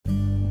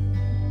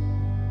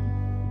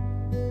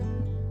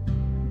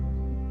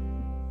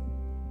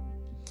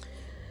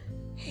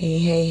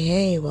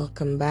Hey,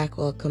 welcome back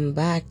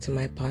to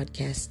my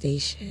podcast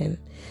station,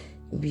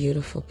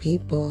 beautiful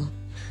people.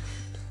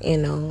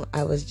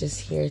 I was just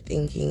here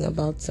thinking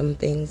about some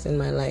things in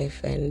my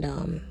life, and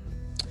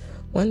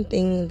one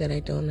thing that I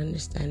don't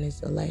understand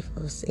is the life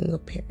of a single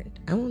parent.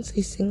 I won't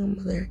say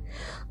single mother,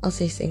 I'll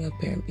say single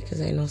parent,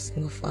 because I know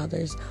single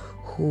fathers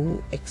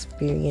who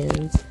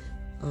experience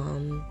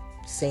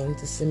same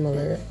to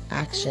similar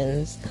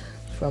actions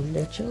from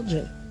their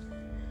children.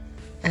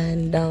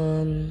 And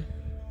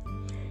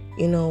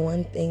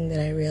one thing that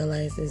I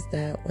realize is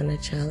that when a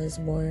child is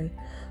born,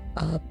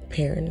 a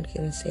parent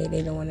can say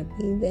they don't want to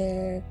be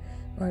there,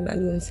 or not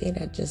even say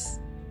that, just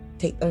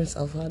take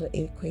themselves out of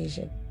the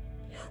equation.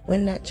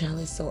 When that child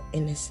is so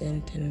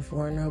innocent and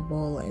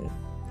vulnerable and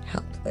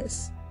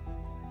helpless,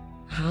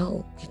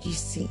 how could you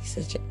see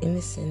such an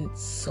innocent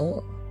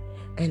soul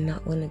and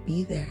not want to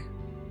be there?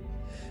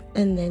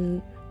 And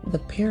then the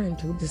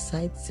parent who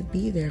decides to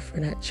be there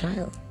for that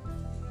child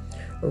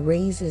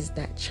raises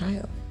that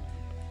child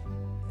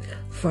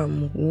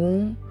from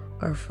womb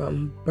or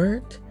from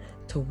birth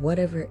to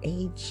whatever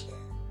age.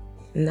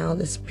 Now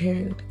this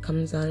parent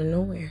comes out of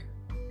nowhere,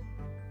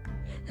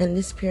 and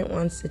this parent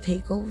wants to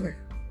take over,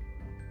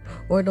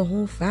 or the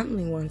whole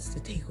family wants to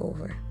take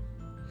over,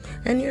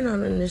 and you're not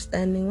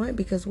understanding why,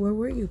 because where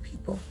were you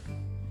people?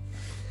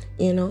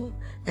 And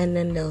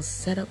then they'll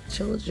set up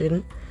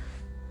children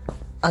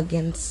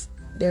against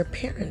their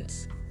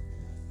parents,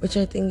 which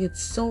I think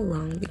it's so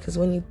wrong, because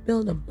when you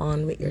build a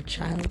bond with your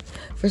child,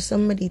 for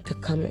somebody to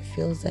come, it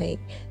feels like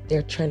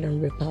they're trying to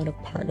rip out a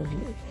part of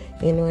you.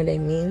 You know what I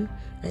mean?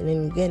 And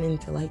then you get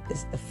into like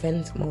this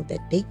defense mode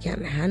that they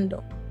can't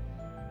handle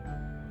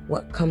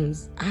what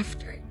comes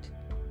after it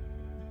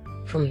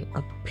from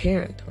a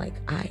parent like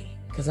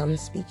because I'm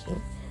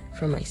speaking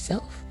for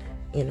myself,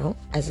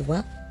 as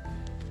well.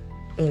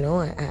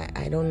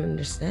 I don't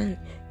understand.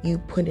 You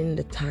put in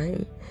the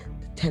time,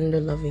 the tender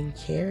loving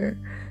care.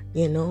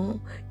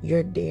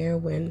 You're there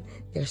when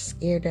they're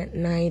scared at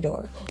night,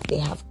 or they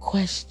have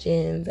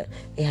questions,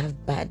 they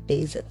have bad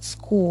days at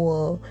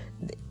school.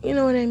 You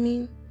know what I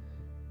mean?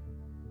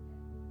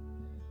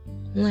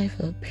 Life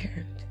of a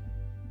parent.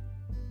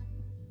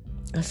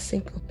 A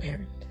single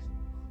parent.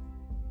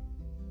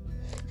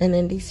 And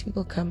then these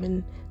people come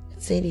and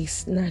say they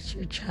snatch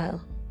your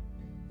child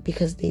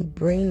because they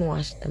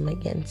brainwash them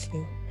against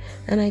you.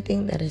 And I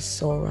think that is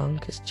so wrong,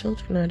 because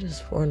children are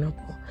just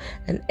vulnerable,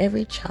 and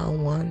every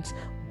child wants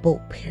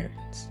both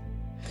parents.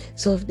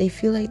 So if they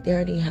feel like they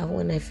already have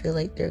one, I feel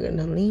like they're going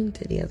to lean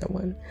to the other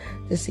one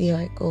to see how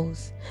it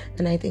goes.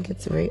 And I think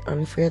it's very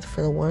unfair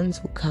for the ones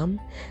who come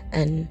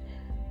and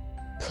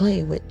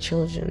play with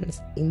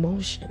children's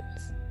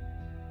emotions,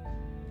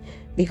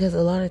 because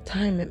a lot of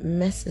time it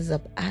messes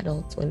up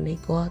adults when they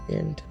go out there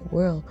into the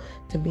world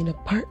to be the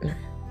partner,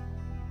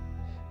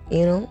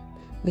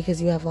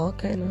 because you have all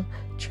kind of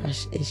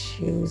trust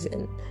issues,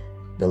 and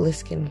the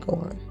list can go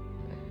on.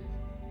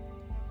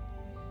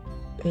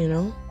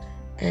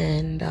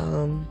 And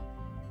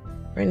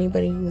for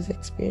anybody who's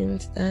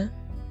experienced that,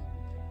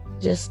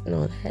 just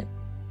know that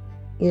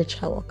your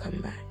child will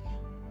come back,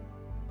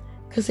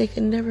 because they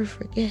can never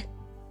forget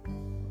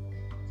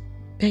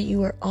that you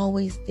were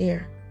always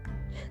there.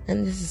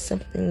 And this is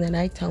something that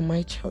I tell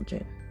my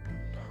children: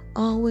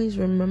 always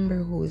remember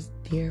who is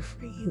there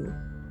for you.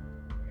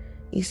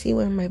 You see,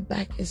 when my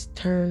back is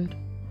turned,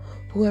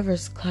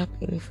 whoever's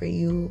clapping for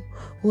you,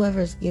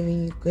 whoever's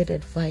giving you good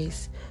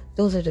advice,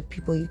 those are the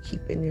people you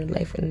keep in your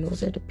life, and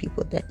those are the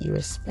people that you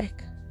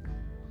respect.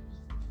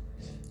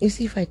 You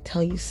see, if I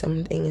tell you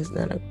something is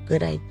not a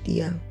good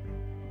idea,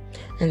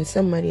 and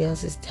somebody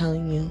else is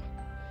telling you,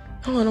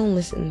 oh, don't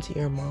listen to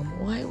your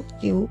mom, why would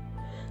you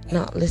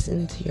not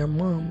listen to your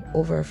mom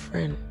over a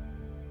friend?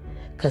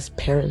 Because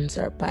parents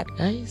are bad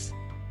guys?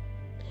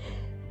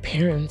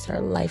 Parents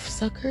are life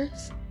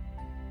suckers?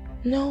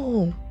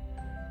 No.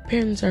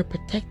 Parents are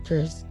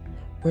protectors.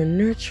 We're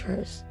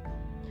nurturers.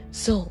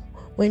 So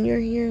when you're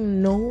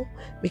hearing no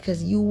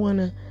because you want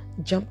to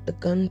jump the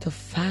gun to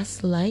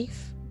fast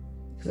life,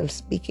 because I'm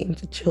speaking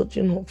to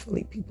children,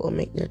 hopefully people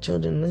make their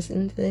children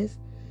listen to this,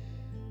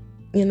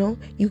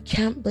 you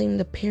can't blame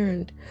the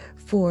parent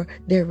for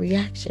their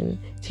reaction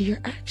to your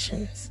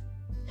actions,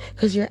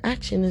 because your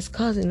action is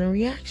causing a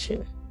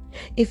reaction.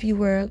 If you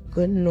were a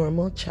good,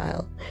 normal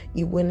child,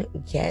 you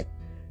wouldn't get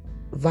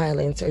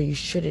violence, or you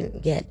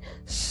shouldn't get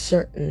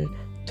certain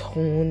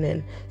tone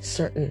and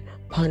certain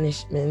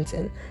punishments,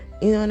 and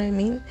you know what I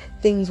mean?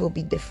 Things will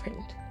be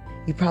different.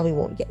 You probably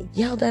won't get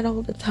yelled at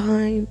all the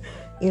time.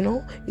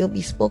 You'll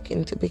be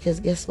spoken to, because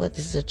guess what?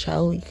 This is a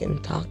child you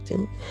can talk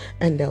to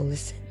and they'll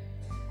listen.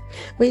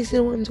 But you see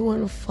the ones who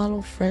want to follow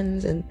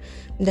friends, and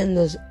then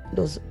those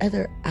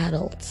other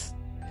adults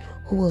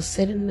who will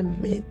sit in the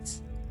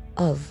midst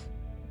of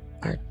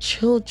our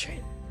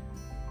children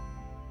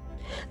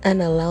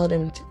and allow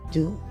them to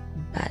do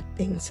bad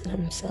things to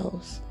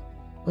themselves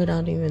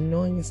without even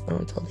knowing. It's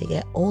not until they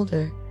get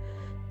older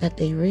that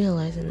they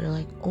realize, and they're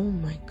like, oh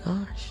my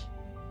gosh,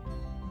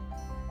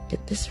 did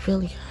this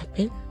really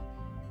happen?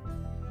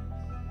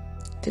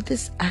 did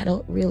this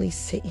adult really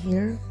sit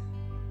here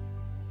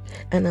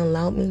and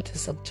allow me to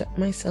subject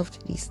myself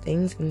to these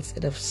things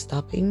instead of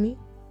stopping me?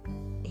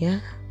 Yeah.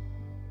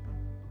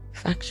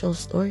 Factual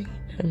story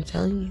that I'm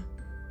telling you.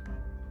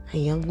 A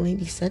young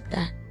lady said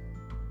that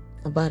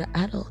about an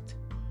adult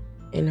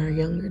in her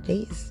younger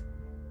days.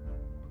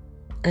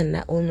 And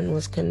that woman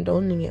was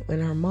condoning it when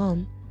her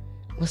mom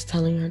was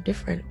telling her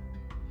different.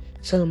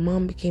 So the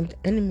mom became the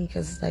enemy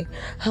because it's like,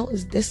 how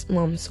is this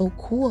mom so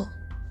cool?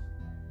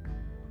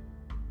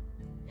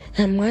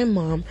 And my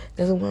mom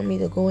doesn't want me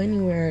to go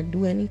anywhere or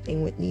do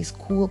anything with these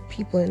cool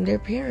people and their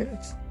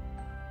parents.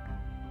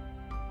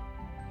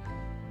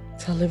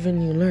 So live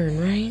and you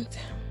learn, right?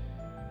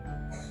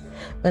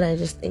 But I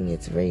just think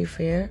it's very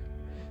fair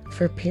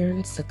for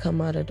parents to come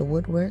out of the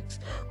woodworks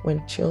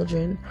when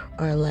children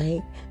are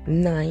like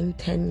 9,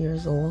 10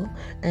 years old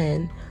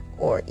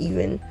or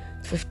even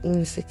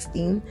 15,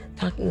 16,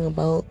 talking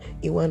about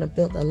you want to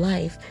build a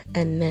life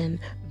and then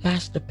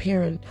bash the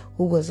parent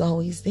who was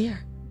always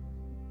there.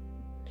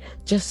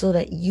 Just so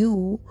that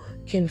you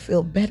can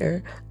feel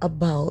better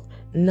about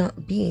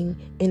not being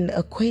in the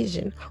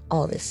equation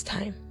all this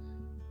time.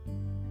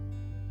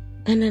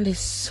 And that is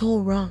so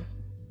wrong.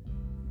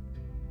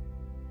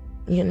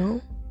 You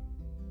know?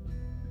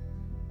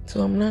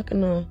 So I'm not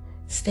going to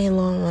stay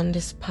long on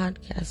this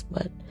podcast,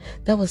 but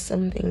that was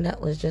something that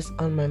was just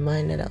on my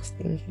mind that I was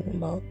thinking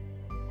about.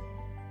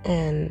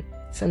 And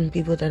some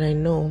people that I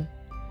know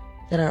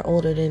that are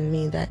older than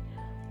me that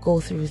go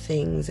through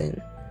things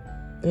and,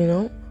 you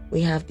know,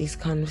 we have these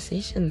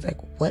conversations like,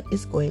 what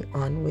is going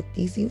on with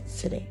these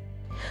youths today?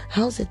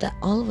 How is it that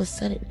all of a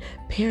sudden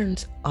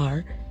parents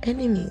are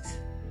enemies?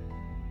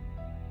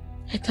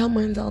 I tell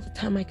mine all the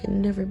time, I could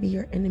never be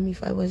your enemy.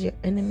 If I was your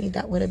enemy,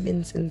 that would have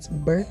been since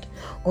birth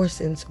or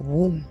since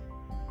womb.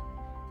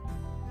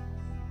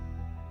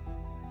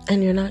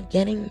 And you're not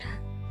getting that.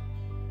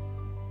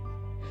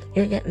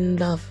 You're getting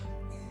love.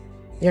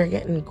 You're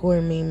getting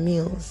gourmet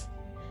meals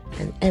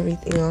and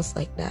everything else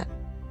like that.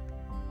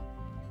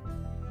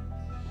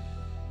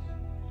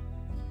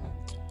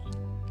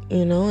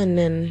 You know, and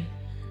then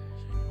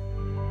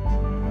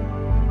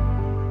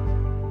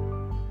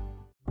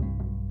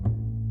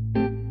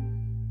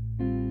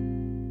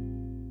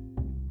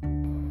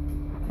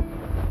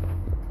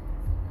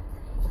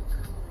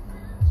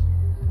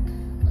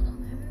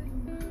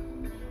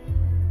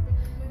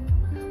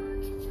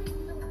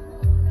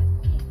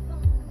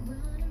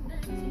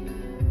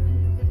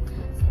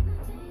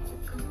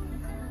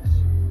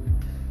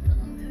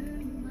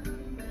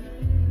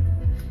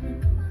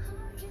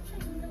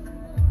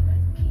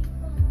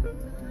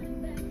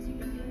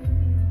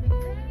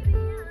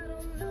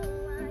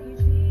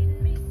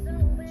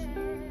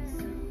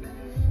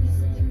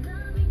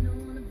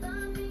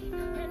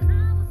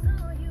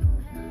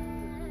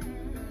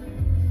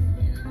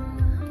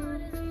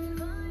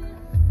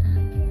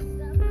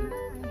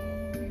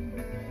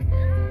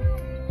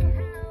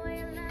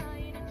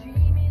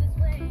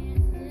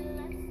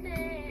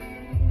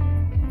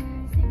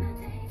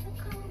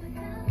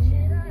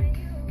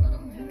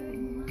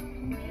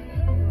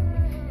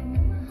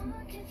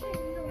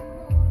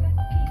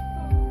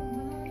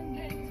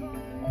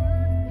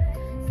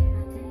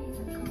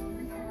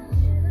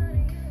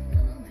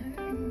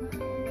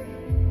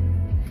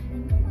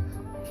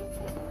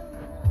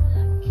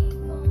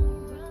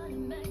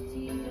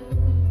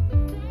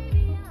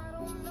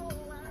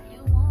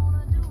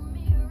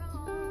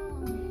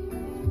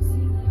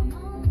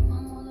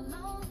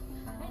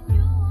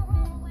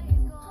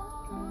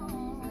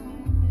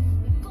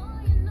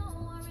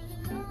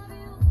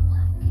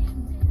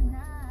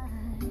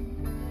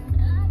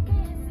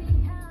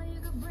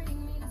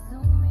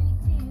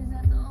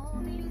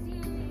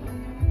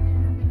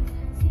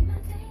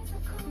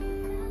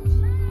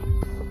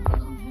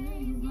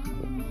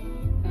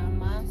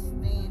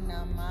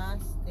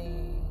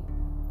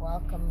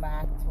welcome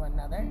back to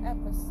another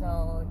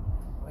episode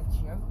with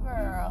your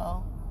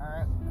girl,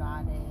 Earth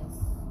Goddess.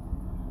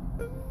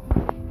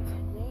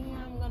 Today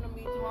I'm going to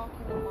be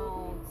talking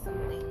about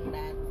something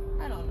that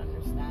I don't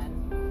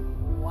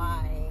understand.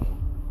 Why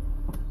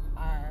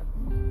are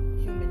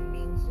human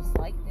beings just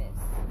like this?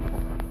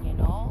 You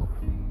know?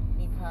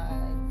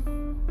 Because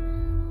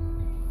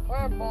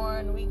we're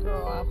born, we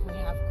grow up, we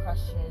have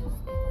crushes,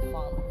 people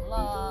fall in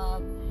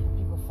love,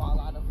 people fall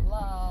out of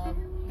love.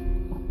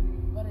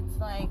 But it's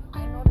like,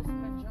 I notice the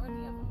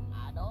majority of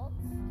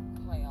adults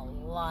play a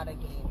lot of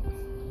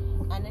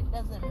games. And it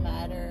doesn't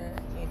matter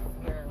if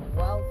you're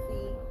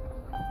wealthy.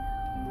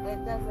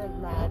 It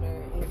doesn't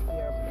matter if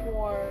you're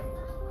poor.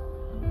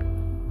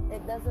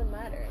 It doesn't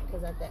matter.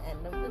 Because at the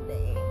end of the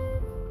day,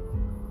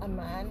 a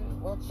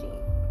man will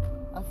cheat.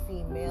 A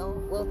female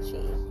will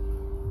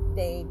cheat.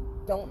 They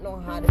don't know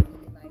how to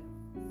be like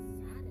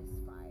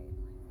satisfied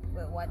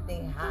with what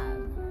they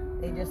have.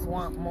 They just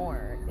want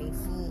more. They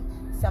see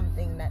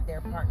something that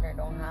their partner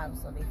don't have,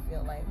 so they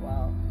feel like,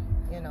 well,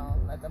 you know,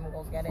 let them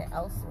go get it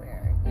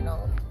elsewhere. You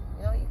know,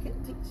 you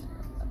can teach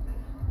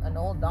an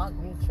old dog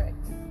new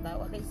tricks. Is that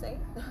what they say?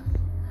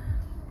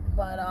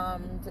 But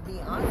to be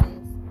honest,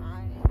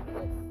 I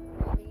was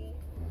really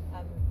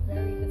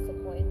very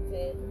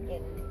disappointed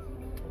in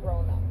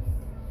grown-ups.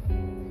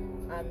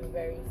 I'm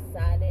very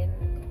saddened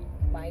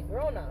by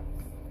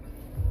grown-ups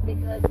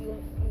because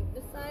you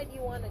decide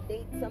you want to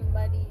date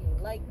somebody,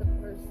 you like the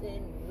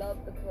person, you love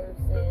the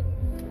person.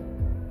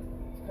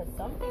 Because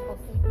some people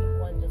see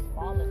people and just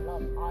fall in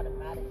love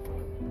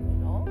automatically, you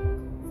know?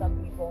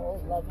 Some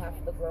people, love has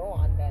to grow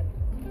on them,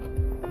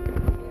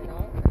 you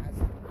know? As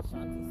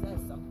Shanti says,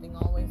 something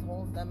always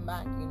holds them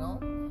back, you know?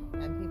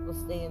 And people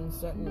stay in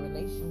certain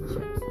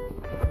relationships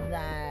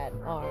that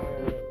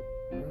are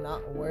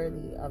not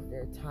worthy of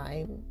their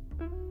time,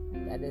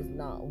 that is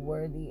not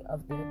worthy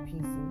of their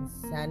peace and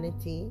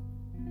sanity,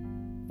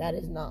 that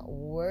is not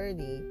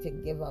worthy to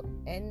give up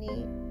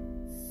any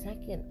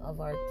second of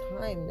our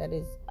time that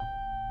is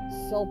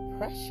so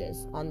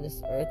precious on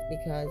this earth,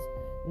 because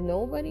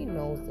nobody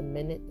knows the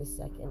minute, the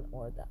second,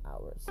 or the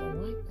hour. So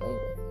why play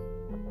with it?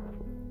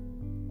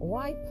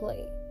 Why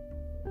play?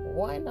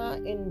 Why not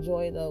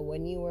enjoy the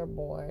when you were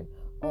born?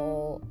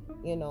 Oh,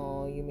 you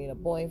know, you meet a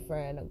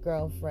boyfriend, a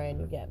girlfriend,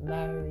 you get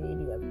married,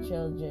 you have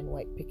children,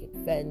 white picket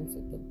fence,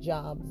 and the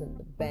jobs and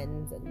the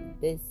Benz and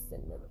this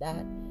and the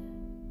that.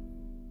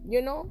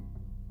 You know,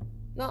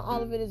 not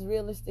all of it is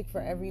realistic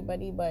for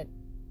everybody, but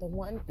the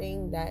one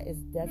thing that is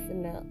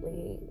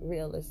definitely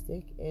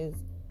realistic is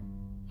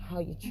how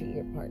you treat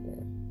your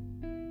partner.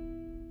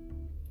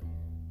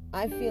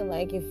 I feel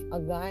like if a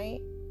guy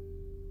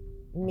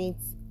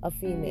meets a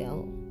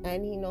female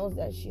and he knows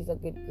that she's a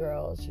good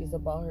girl, she's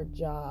about her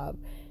job,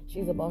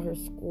 she's about her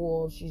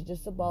school, she's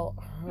just about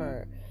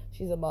her,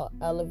 she's about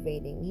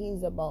elevating,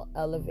 he's about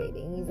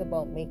elevating, he's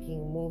about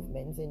making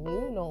movements, and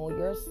you know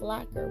you're a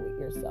slacker with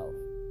yourself,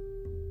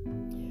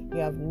 you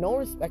have no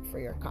respect for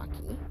your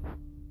cocky,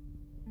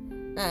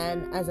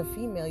 and as a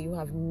female you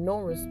have no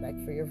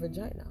respect for your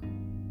vagina.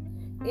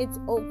 It's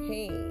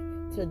okay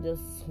to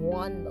just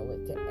swindle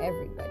it to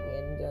everybody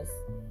and just,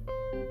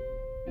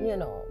 you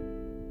know,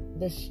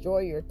 destroy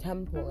your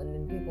temple, and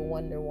then people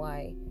wonder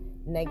why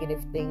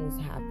negative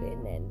things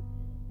happen and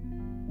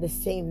the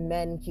same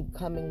men keep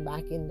coming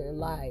back in their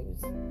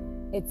lives.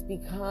 It's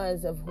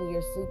because of who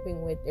you're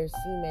sleeping with. Their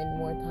semen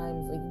more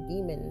times like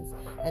demons,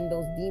 and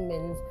those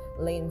demons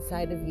lay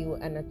inside of you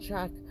and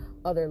attract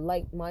other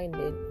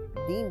like-minded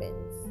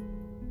demons,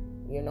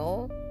 you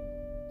know?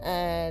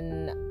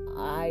 And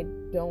I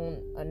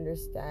don't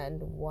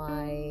understand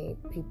why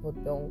people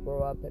don't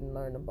grow up and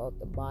learn about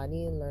the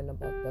body, learn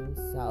about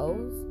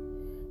themselves.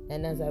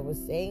 And as I was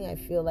saying, I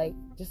feel like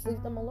just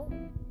leave them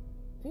alone.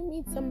 If you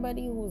meet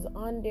somebody who's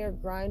on their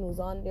grind, who's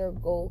on their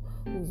goal,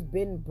 who's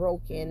been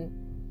broken,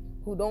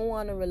 who don't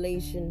want a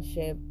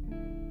relationship,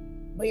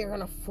 but you're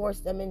going to force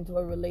them into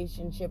a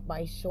relationship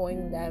by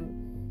showing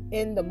them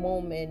in the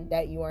moment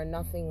that you are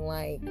nothing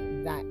like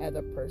that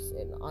other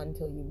person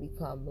until you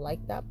become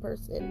like that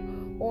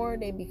person, or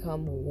they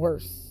become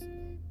worse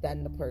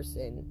than the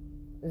person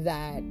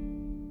that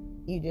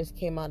you just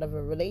came out of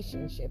a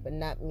relationship,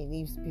 and that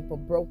leaves people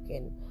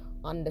broken,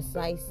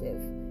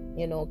 undecisive,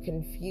 you know,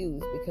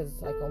 confused, because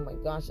it's like, oh my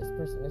gosh, this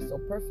person is so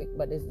perfect,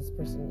 but is this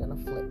person gonna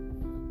flip?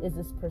 Is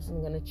this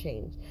person gonna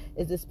change?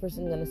 Is this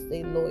person gonna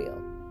stay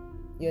loyal?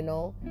 You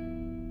know,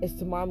 is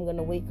tomorrow I'm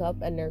gonna wake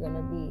up and they're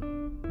gonna be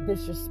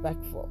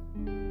disrespectful?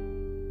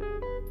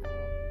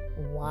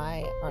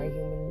 Why are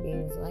human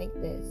beings like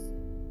this?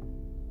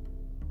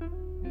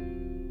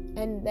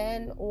 And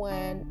then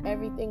when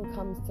everything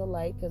comes to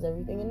light, because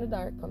everything in the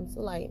dark comes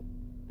to light,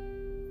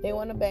 they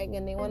want to beg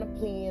and they want to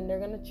plead and they're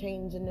going to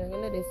change and they're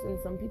going to this, and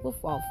some people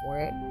fall for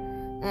it,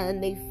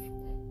 and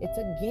it's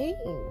a game.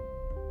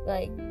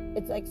 Like,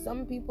 it's like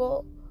some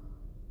people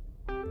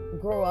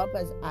grow up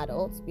as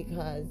adults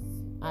because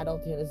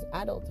adulthood is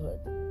adulthood,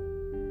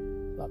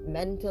 but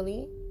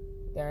mentally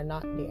they're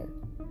not there.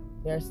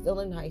 They're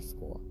still in high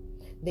school.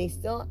 They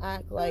still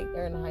act like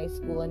they're in high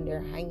school and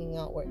they're hanging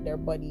out with their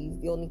buddies.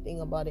 The only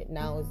thing about it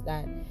now is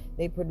that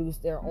they produce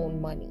their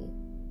own money.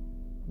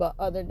 But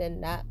other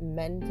than that,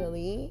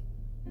 mentally,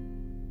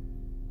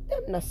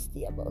 they're not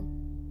stable.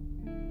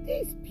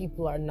 These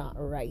people are not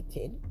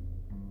righted.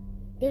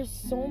 There's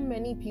so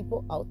many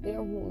people out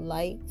there who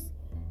likes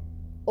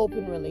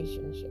open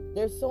relationships.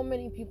 There's so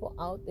many people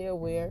out there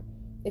where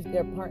if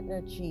their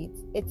partner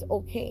cheats, it's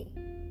okay.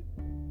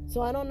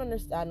 So I don't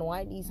understand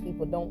why these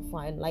people don't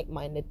find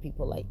like-minded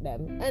people like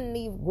them and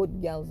leave good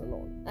girls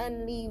alone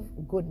and leave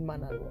good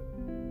men alone.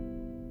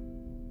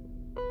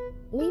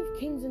 Leave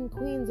kings and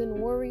queens and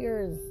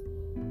warriors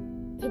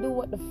to do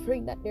what the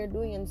frig that they're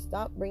doing, and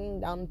stop bringing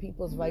down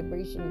people's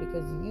vibration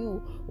because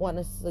you want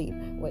to sleep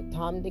with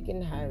Tom, Dick,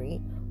 and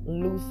Harry,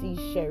 Lucy,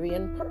 Sherry,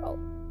 and Pearl.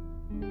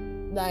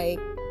 Like,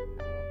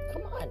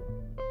 come on.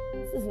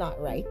 This is not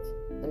right.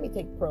 Let me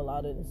take Pearl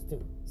out of this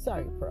too.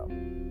 Sorry, Pearl.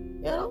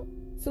 You know?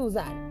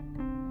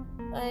 Suzanne.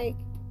 Like,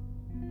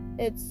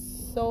 it's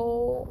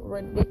so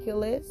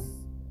ridiculous.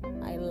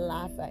 I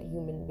laugh at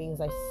human beings.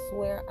 I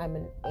swear I'm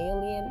an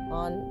alien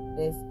on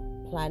this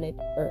planet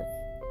Earth.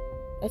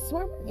 I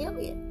swear I'm an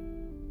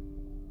alien.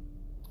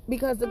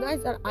 Because the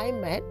guys that I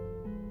met,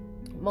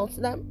 most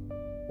of them,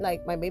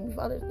 like my baby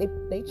fathers,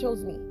 they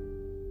chose me.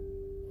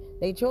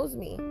 They chose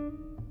me.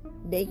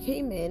 They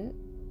came in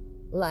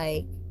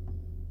like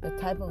the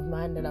type of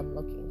man that I'm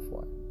looking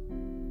for.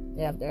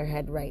 They have their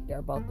head right. They're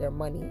about their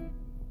money.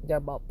 They're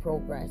about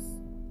progress.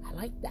 I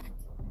like that.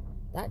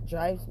 That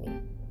drives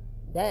me.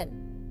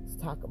 Then,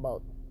 let's talk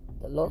about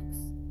the looks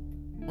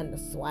and the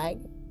swag.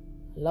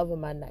 I love a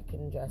man that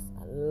can dress.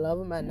 I love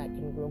a man that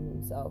can groom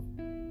himself.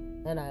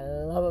 And I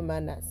love a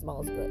man that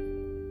smells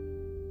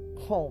good.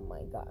 Oh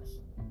my gosh.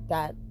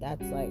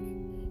 That's like,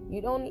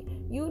 you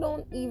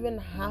don't even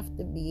have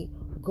to be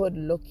good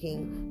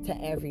looking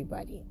to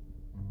everybody.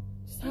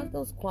 Just have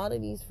those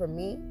qualities for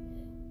me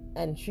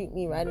and treat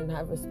me right and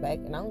have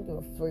respect, and I don't give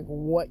a frick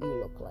what you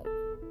look like.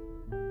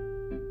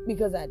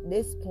 Because at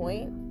this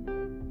point,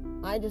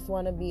 I just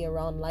want to be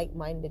around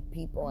like-minded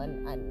people,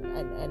 and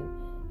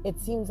it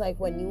seems like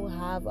when you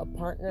have a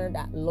partner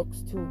that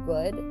looks too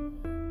good,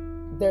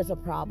 there's a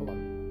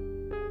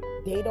problem.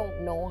 They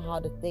don't know how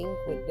to think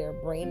with their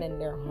brain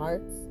and their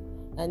hearts,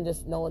 and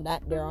just know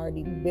that they're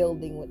already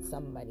building with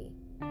somebody.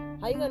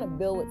 How you gonna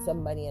build with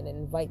somebody and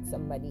invite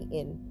somebody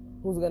in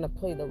who's gonna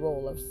play the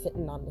role of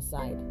sitting on the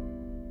side?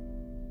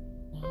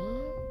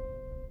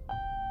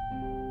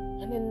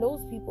 And then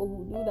those people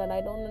who do that,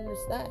 I don't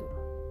understand.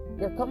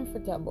 You're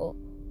comfortable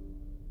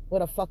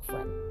with a fuck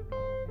friend.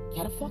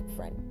 Get a fuck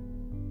friend.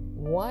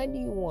 Why do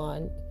you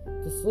want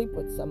to sleep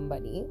with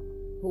somebody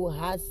who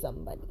has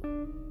somebody?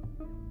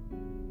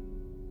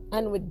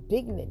 And with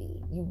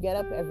dignity, you get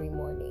up every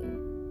morning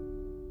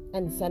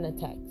and send a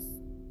text.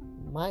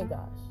 My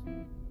gosh.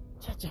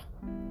 Cha-cha.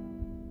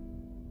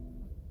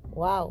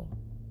 Wow.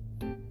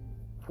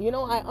 You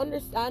know, I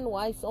understand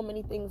why so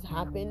many things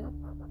happen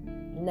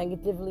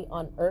negatively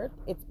on earth.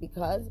 It's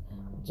because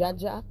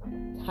Jaja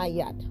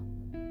tired.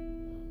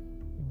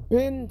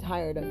 Been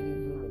tired of you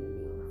human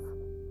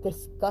beings.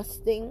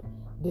 Disgusting,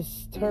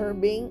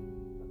 disturbing.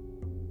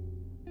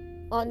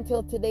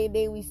 Until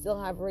today, we still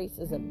have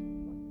racism.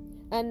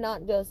 And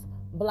not just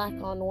black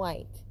on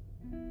white.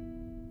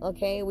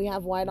 Okay, we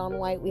have white on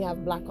white, we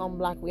have black on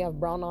black, we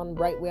have brown on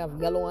bright, we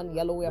have yellow on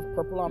yellow, we have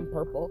purple on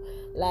purple.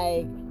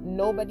 Like,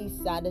 nobody's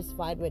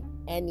satisfied with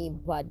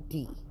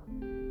anybody.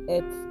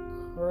 It's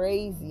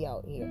crazy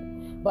out here.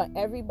 But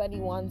everybody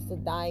wants to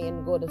die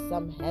and go to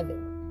some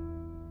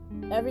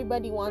heaven.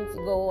 Everybody wants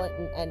to go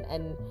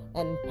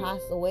and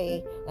pass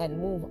away and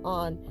move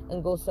on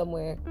and go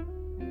somewhere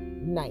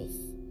nice,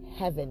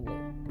 heavenly,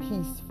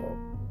 peaceful.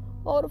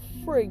 How the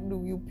frig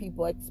do you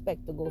people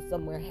expect to go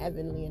somewhere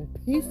heavenly and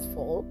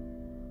peaceful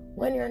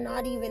when you're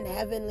not even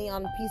heavenly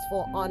and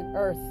peaceful on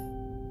earth?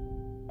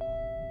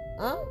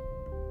 Huh?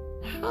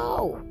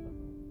 How?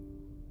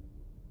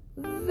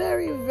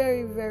 Very,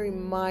 very, very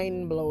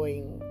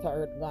mind-blowing to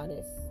Earth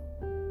Goddess.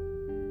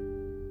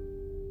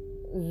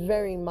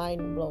 Very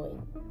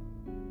mind-blowing.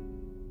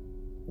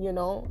 You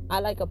know,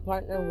 I like a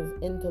partner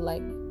who's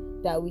intellect,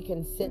 that we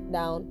can sit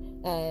down,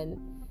 and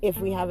if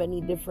we have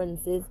any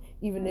differences,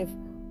 even if,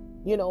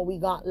 you know, we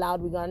got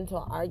loud, we got into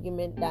an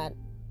argument, that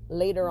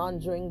later on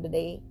during the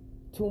day,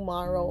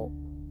 tomorrow,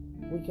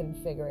 we can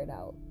figure it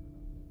out.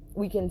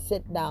 We can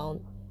sit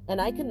down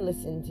and I can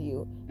listen to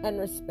you and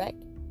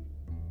respect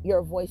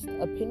your voiced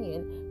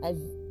opinion as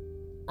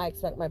I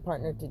expect my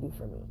partner to do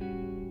for me.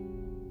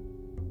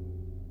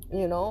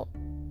 You know?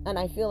 And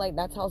I feel like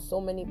that's how so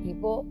many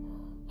people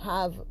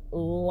have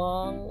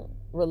long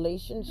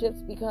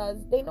relationships,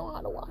 because they know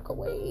how to walk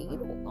away. You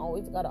don't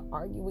always gotta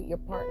argue with your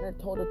partner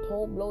toe to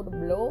toe, blow to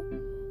blow.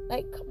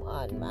 Like, come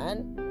on,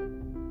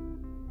 man.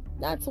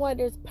 That's why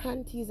there's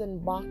panties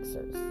and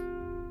boxers,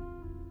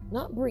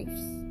 not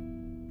briefs.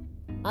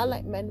 I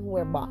like men who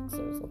wear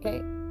boxers,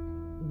 okay?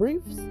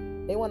 Briefs,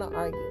 they want to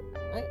argue.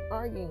 I ain't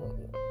arguing with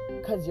you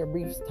because your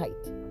brief's tight.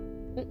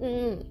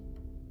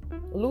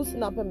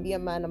 Loosen up and be a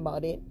man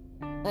about it,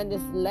 and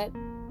just let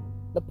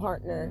the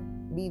partner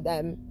be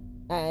them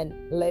and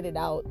let it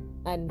out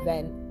and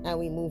vent, and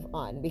we move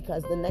on,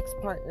 because the next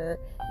partner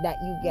that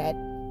you get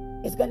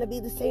is going to be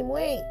the same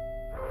way.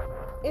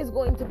 It's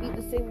going to be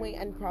the same way,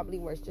 and probably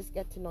worse. Just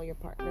get to know your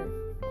partner.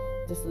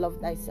 Just love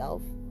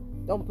thyself.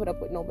 Don't put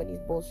up with nobody's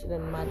bullshit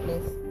and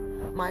madness.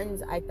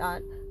 Mine's, I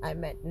thought I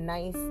met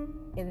nice,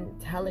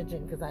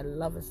 intelligent, because I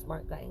love a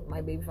smart guy. My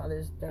baby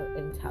fathers, they're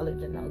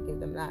intelligent, I'll give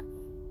them that.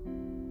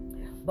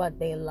 But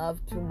they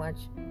love too much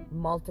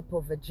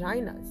multiple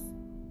vaginas.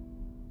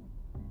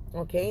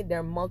 Okay,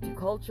 they're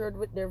multicultural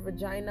with their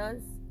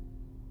vaginas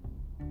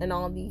and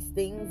all these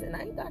things, and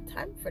I ain't got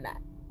time for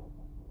that.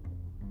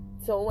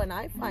 So when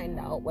I find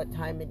out what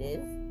time it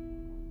is,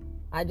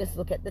 I just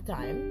look at the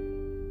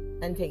time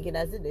and take it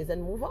as it is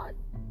and move on.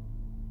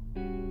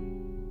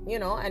 You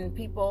know, and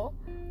people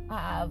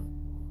have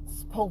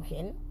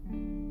spoken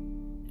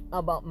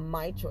about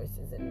my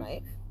choices in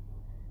life,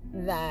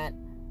 that,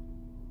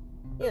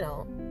 you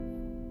know,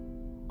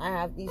 I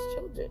have these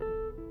children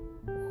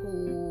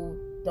who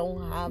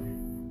don't have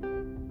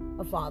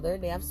a father.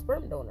 They have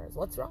sperm donors.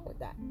 What's wrong with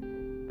that?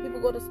 People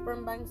go to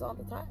sperm banks all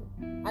the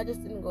time. I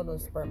just didn't go to a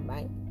sperm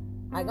bank.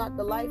 I got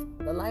the life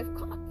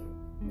cock.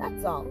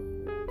 That's all.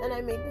 And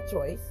I made the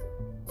choice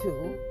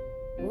to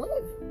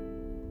live.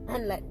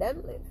 And let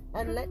them live.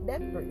 And let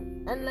them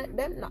breathe. And let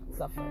them not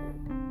suffer.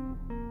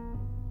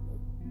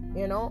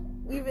 You know?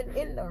 Even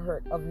in the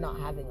hurt of not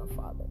having a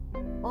father.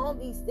 All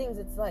these things,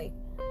 it's like,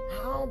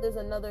 how does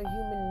another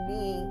human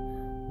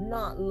being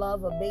not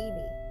love a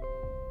baby?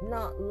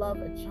 Not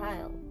love a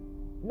child?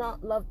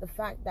 Not love the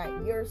fact that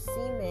your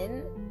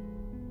semen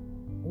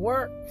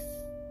works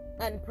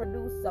and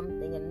produce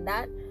something, and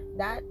that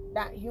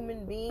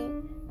human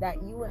being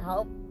that you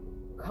help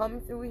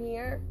come through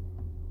here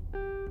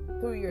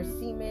through your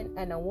semen,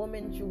 and a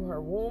woman through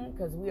her womb,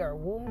 because we are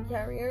womb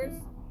carriers,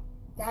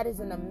 that is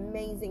an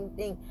amazing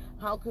thing.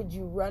 How could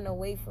you run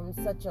away from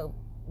such an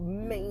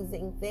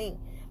amazing thing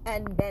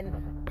and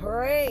then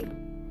pray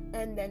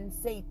and then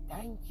say,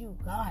 thank you,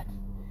 God,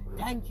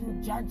 thank you,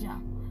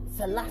 Jaja,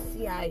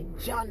 Selassie,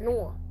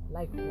 Jano?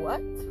 Like,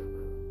 what?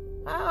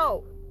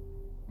 How?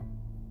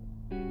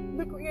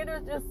 The Creator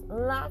is just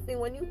laughing.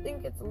 When you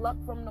think it's luck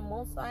from the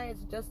Most High,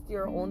 it's just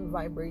your own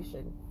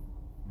vibration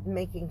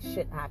making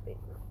shit happen.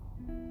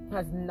 It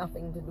has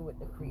nothing to do with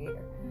the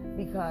Creator,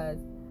 because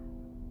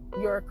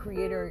you're a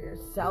creator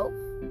yourself,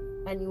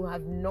 and you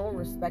have no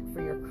respect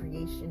for your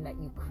creation that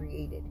you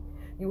created.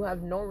 You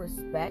have no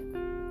respect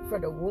for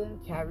the womb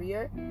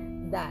carrier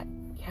that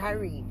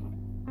carried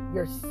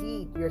your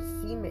seed, your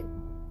semen.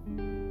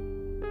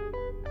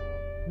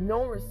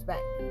 No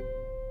respect.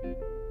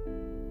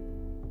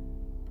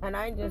 And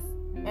I just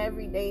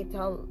every day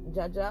tell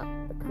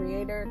Jaja, the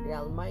Creator, the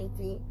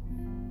Almighty,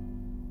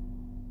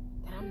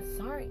 that I'm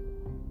sorry.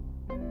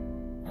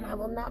 And I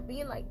will not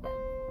be like that.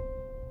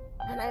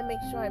 And I make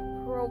sure I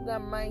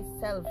program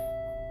myself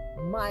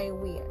my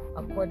way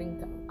according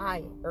to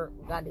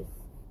Goddess.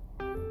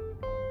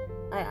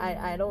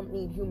 I don't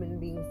need human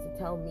beings to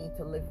tell me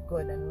to live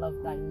good and love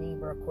thy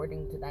neighbor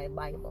according to thy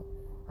Bible.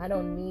 I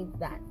don't need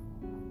that.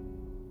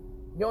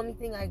 The only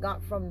thing I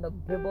got from the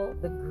Bible,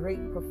 the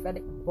great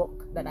prophetic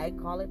book that I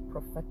call it,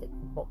 prophetic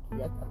book,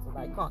 yes, that's what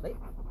I call it.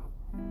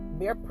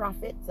 They're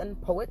prophets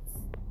and poets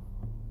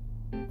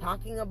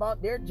talking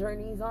about their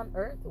journeys on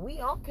earth. We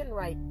all can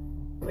write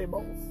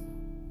Bibles.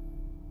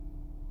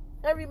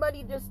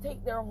 Everybody just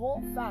take their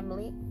whole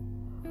family,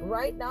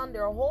 write down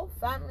their whole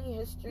family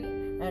history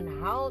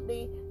and how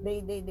they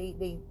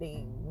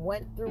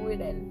went through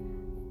it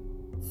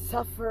and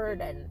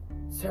suffered and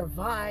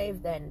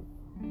survived, and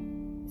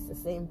it's the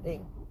same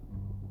thing.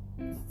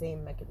 It's the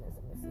same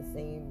mechanism. It's the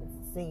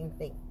same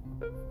thing.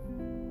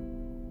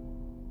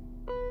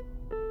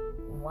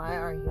 Why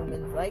are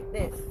humans like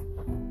this?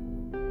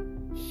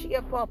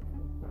 Shape up,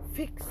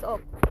 fix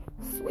up,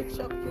 switch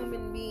up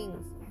human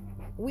beings.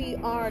 We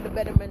are the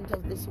betterment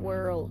of this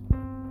world.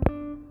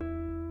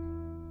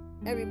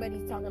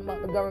 Everybody's talking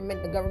about the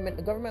government.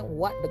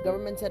 What? The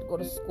government said go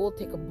to school,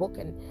 take a book,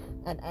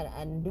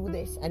 and do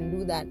this and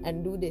do that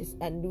and do this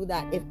and do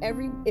that. If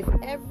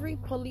every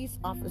police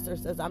officer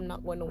says I'm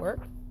not going to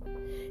work,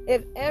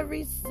 if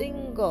every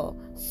single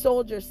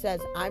soldier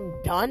says I'm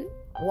done,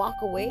 walk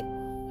away,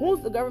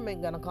 who's the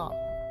government gonna call?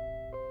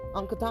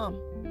 Uncle Tom?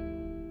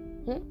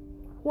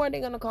 Who are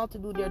they gonna call to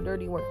do their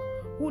dirty work?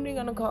 Who are they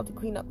gonna call to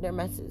clean up their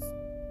messes?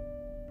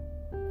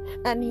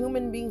 And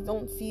human beings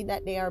don't see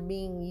that they are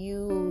being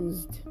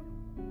used.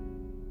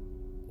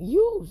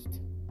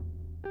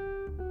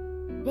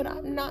 But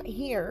I'm not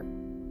here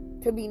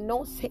to be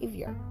no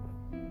savior,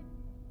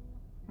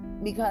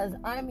 because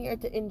I'm here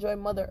to enjoy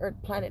Mother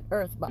Earth, planet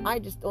Earth. But I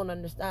just don't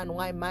understand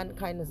why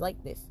mankind is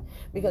like this.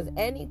 Because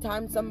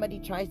anytime somebody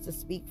tries to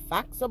speak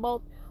facts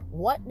about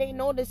what they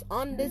notice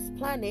on this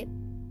planet,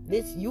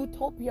 this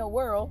utopia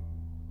world,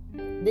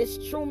 this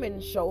Truman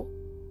Show,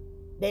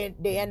 they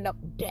end up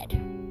dead,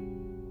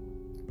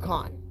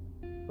 gone,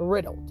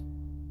 riddled,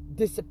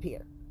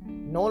 disappear,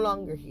 no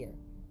longer here,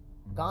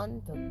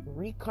 gone to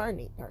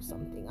reincarnate or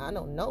something. I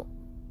don't know.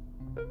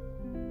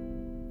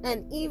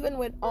 And even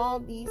with all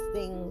these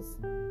things,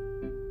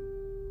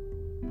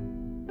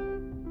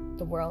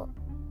 the world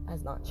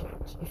has not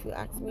changed. If you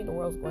ask me, the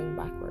world's going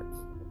backwards.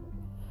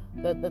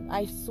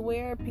 I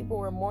swear people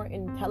were more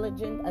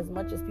intelligent. As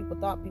much as people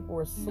thought people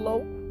were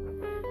slow,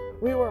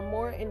 we were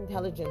more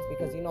intelligent,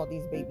 because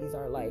these babies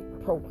are like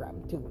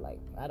programmed too, like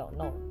I don't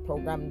know,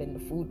 programmed in the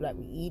food that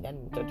we eat,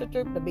 and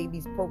the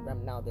baby's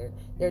programmed now.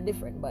 They're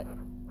different, but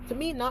to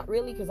me not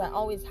really, because I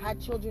always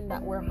had children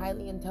that were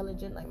highly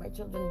intelligent. Like my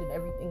children did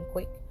everything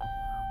quick,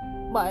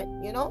 but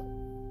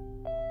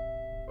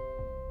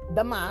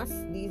the mass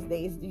these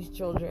days, these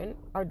children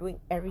are doing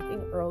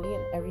everything early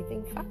and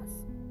everything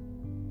fast.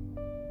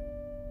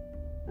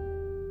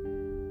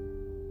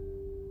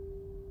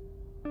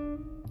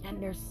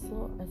 And they're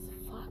slow as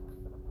fuck.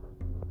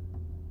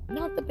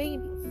 Not the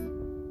babies.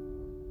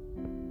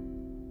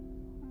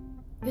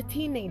 The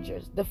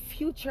teenagers, the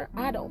future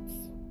adults.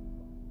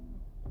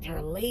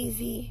 They're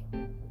lazy.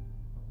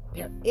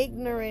 They're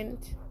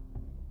ignorant.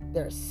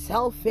 They're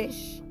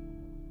selfish.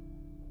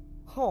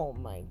 Oh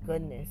my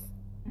goodness.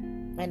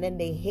 And then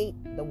they hate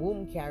the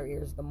womb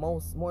carriers the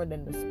most, more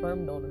than the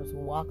sperm donors who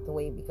walked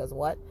away, because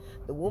what?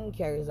 The womb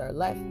carriers are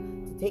left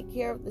to take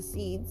care of the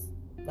seeds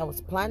that was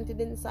planted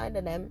inside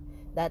of them,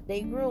 that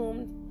they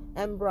groomed,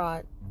 and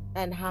brought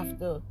and have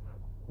to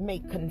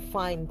make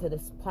confined to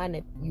this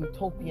planet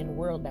utopian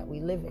world that we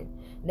live in.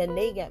 Then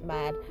they get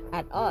mad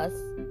at us,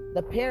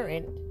 the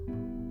parent.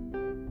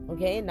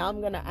 Okay, now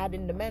I'm gonna add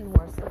in the men who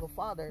are single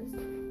fathers,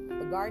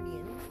 the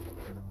guardians.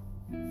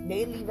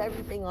 They leave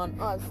everything on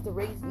us to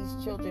raise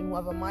these children who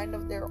have a mind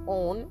of their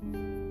own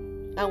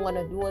and want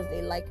to do as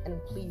they like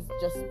and please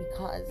just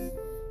because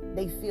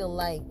they feel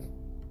like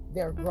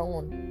they're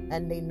grown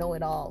and they know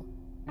it all.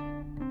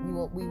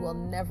 We will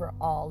never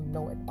all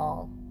know it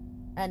all.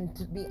 And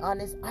to be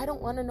honest, I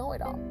don't want to know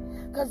it all.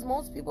 Because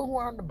most people who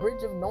are on the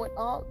bridge of know it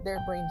all, their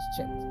brains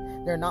chipped.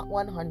 They're not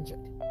 100.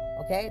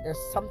 Okay? There's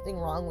something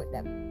wrong with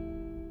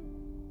them.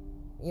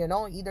 You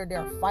know, either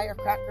they're a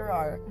firecracker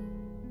or,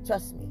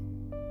 trust me,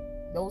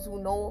 those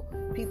who know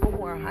people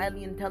who are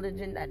highly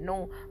intelligent, that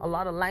know a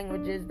lot of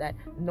languages, that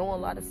know a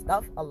lot of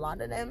stuff, a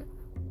lot of them,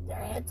 their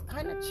heads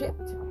kind of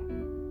chipped.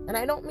 And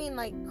I don't mean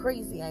like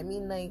crazy. I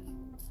mean like,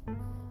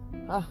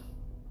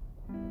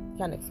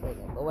 can't explain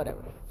it, but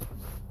whatever.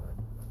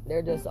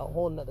 They're just a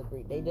whole nother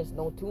breed. They just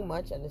know too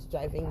much and it's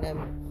driving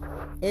them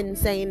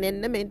insane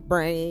in the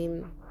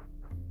midbrain.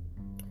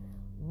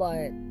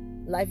 But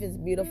life is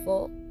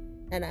beautiful,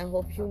 and I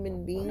hope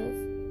human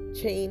beings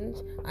change.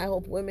 I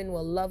hope women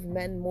will love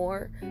men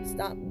more.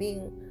 Stop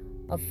being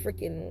a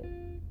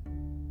freaking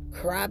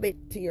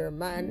crabbit to your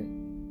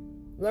man.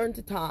 Learn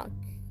to talk.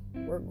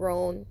 We're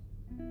grown.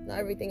 Not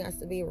everything has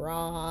to be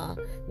raw.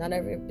 Not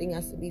everything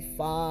has to be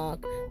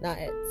fuck.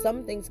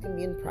 Some things can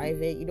be in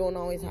private. You don't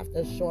always have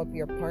to show up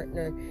your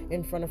partner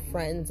in front of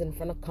friends, in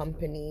front of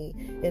company,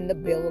 in the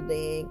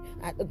building,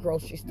 at the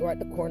grocery store, at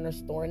the corner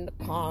store, in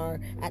the car,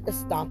 at the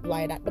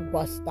stoplight, at the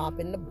bus stop,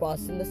 in the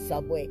bus, in the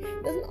subway.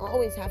 It doesn't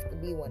always have to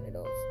be one of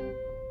those.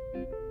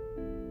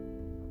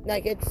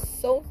 Like, it's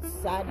so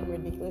sad and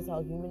ridiculous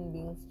how human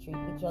beings treat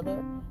each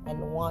other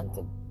and want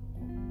to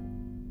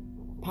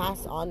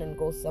pass on and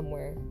go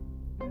somewhere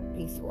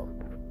peaceful.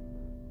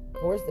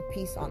 Where's the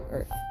peace on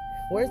earth?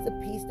 Where's the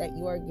peace that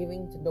you are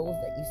giving to those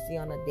that you see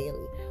on a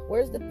daily?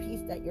 Where's the peace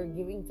that you're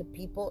giving to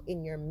people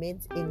in your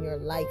midst, in your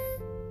life?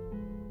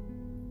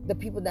 The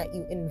people that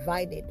you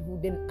invited who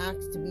didn't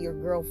ask to be your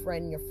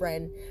girlfriend, your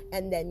friend,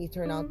 and then you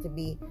turn out to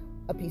be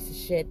a piece of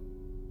shit.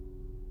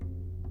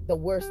 The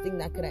worst thing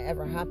that could have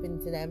ever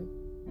happened to them.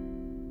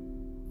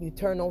 You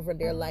turn over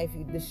their life.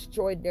 You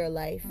destroyed their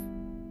life.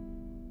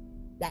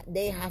 That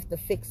they have to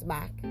fix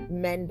back,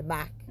 mend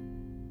back,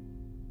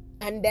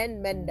 and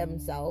then mend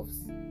themselves.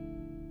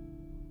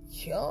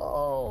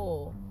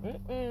 Yo,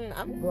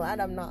 I'm glad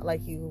I'm not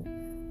like you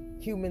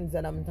humans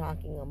that I'm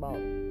talking about.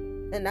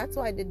 And that's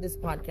why I did this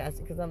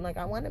podcast, because I'm like,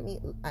 I want to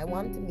meet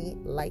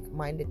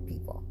like-minded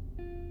people.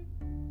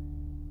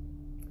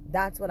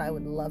 That's what I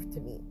would love to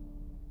meet.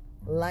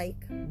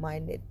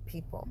 Like-minded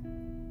people.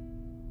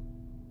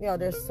 You know,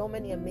 there's so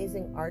many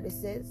amazing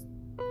artists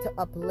to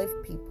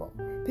uplift people.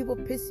 People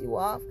piss you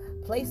off,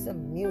 play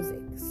some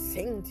music,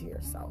 sing to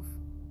yourself,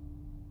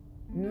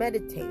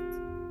 meditate,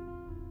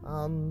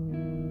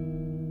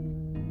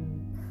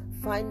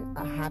 find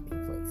a happy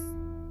place.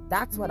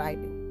 That's what I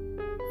do.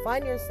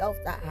 Find yourself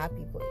that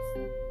happy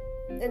place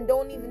and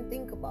don't even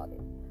think about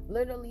it.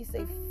 Literally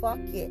say, fuck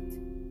it.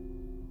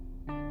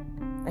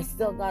 I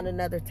still got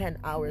another 10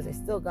 hours. I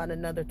still got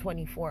another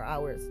 24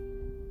 hours.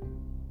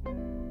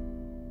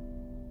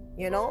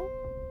 You know?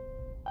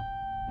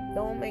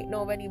 Don't make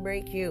nobody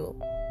break you.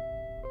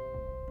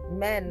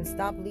 Men,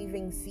 stop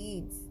leaving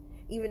seeds.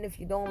 Even if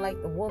you don't like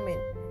the woman,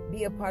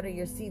 be a part of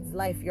your seed's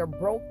life. You're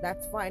broke,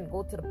 that's fine.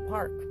 Go to the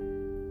park.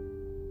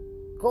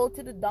 Go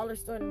to the dollar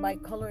store and buy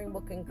coloring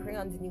book and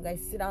crayons, and you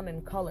guys sit down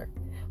and color.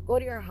 Go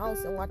to your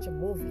house and watch a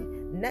movie.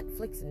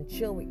 Netflix and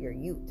chill with your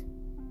youth.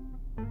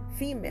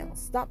 Female,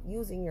 stop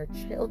using your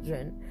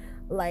children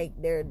like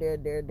they're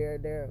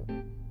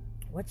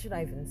what should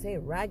I even say?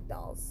 Rag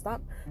dolls.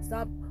 Stop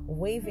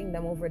waving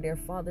them over their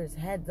father's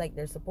heads like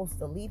they're supposed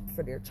to leap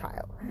for their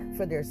child,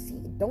 for their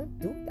seed. Don't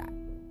do that.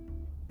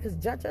 Because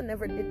Jaja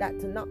never did that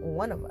to not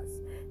one of us.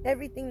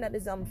 Everything that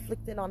is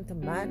inflicted onto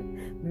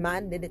man,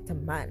 man did it to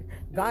man.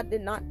 God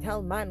did not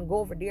tell man, go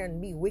over there and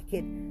be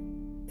wicked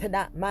to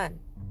that man.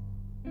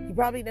 He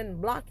probably didn't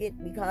block it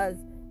because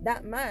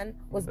that man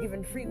was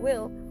given free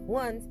will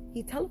once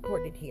he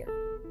teleported here.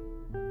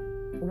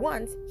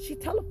 Once she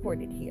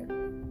teleported here.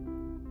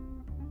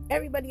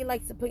 Everybody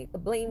likes to put the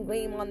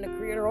blame on the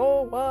creator.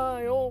 Oh,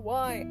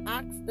 why?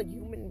 Ask the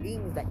human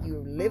beings that you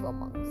live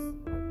amongst.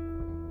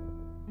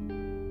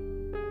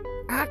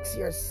 Ask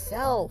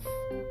yourself,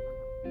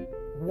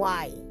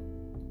 why?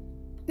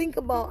 Think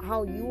about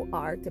how you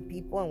are to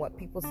people and what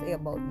people say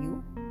about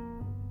you.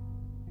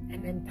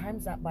 And then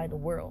times that by the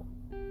world.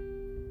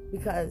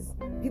 Because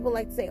people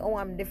like to say, oh,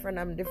 I'm different.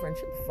 Shut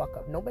the fuck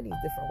up. Nobody's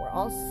different. We're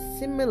all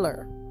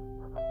similar.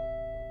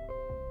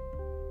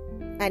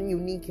 And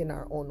unique in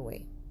our own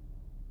way.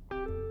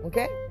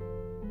 Okay?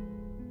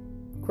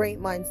 Great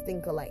minds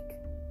think alike.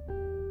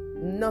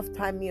 Enough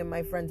time me and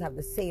my friends have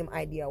the same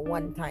idea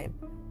one time.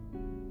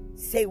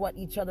 Say what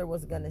each other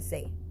was gonna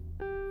say.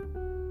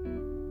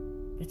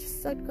 It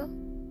just said go.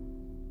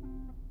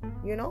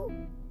 You know?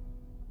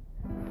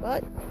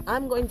 But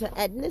I'm going to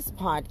end this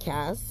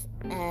podcast,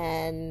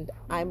 and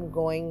I'm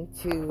going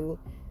to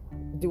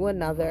do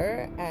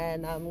another,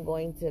 and I'm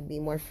going to be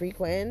more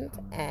frequent.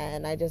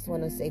 And I just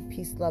want to say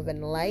peace, love,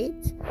 and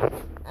light.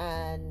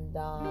 And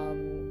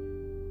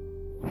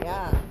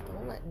yeah,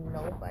 don't let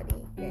nobody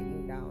get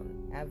you down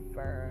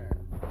ever.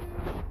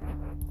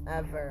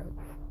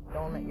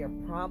 Don't let your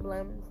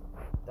problems,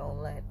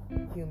 don't let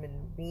human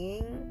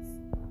beings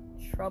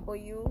trouble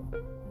you.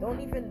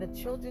 Don't even the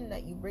children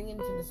that you bring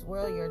into this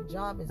world. Your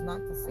job is not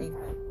to save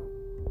them.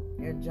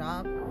 Your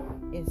job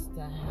is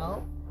to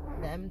help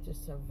them to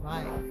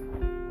survive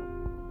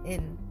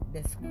in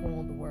this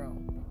cold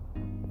world.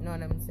 You know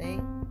what I'm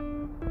saying?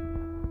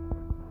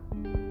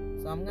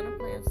 So I'm gonna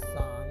play a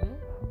song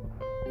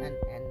and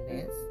end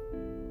this.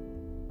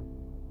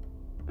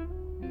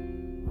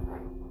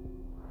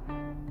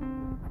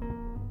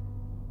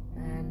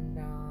 And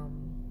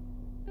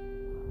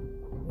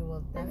we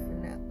will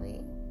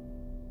definitely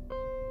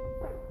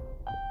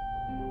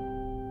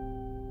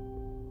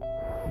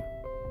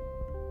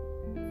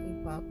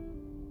keep up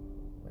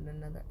with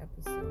another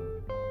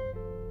episode.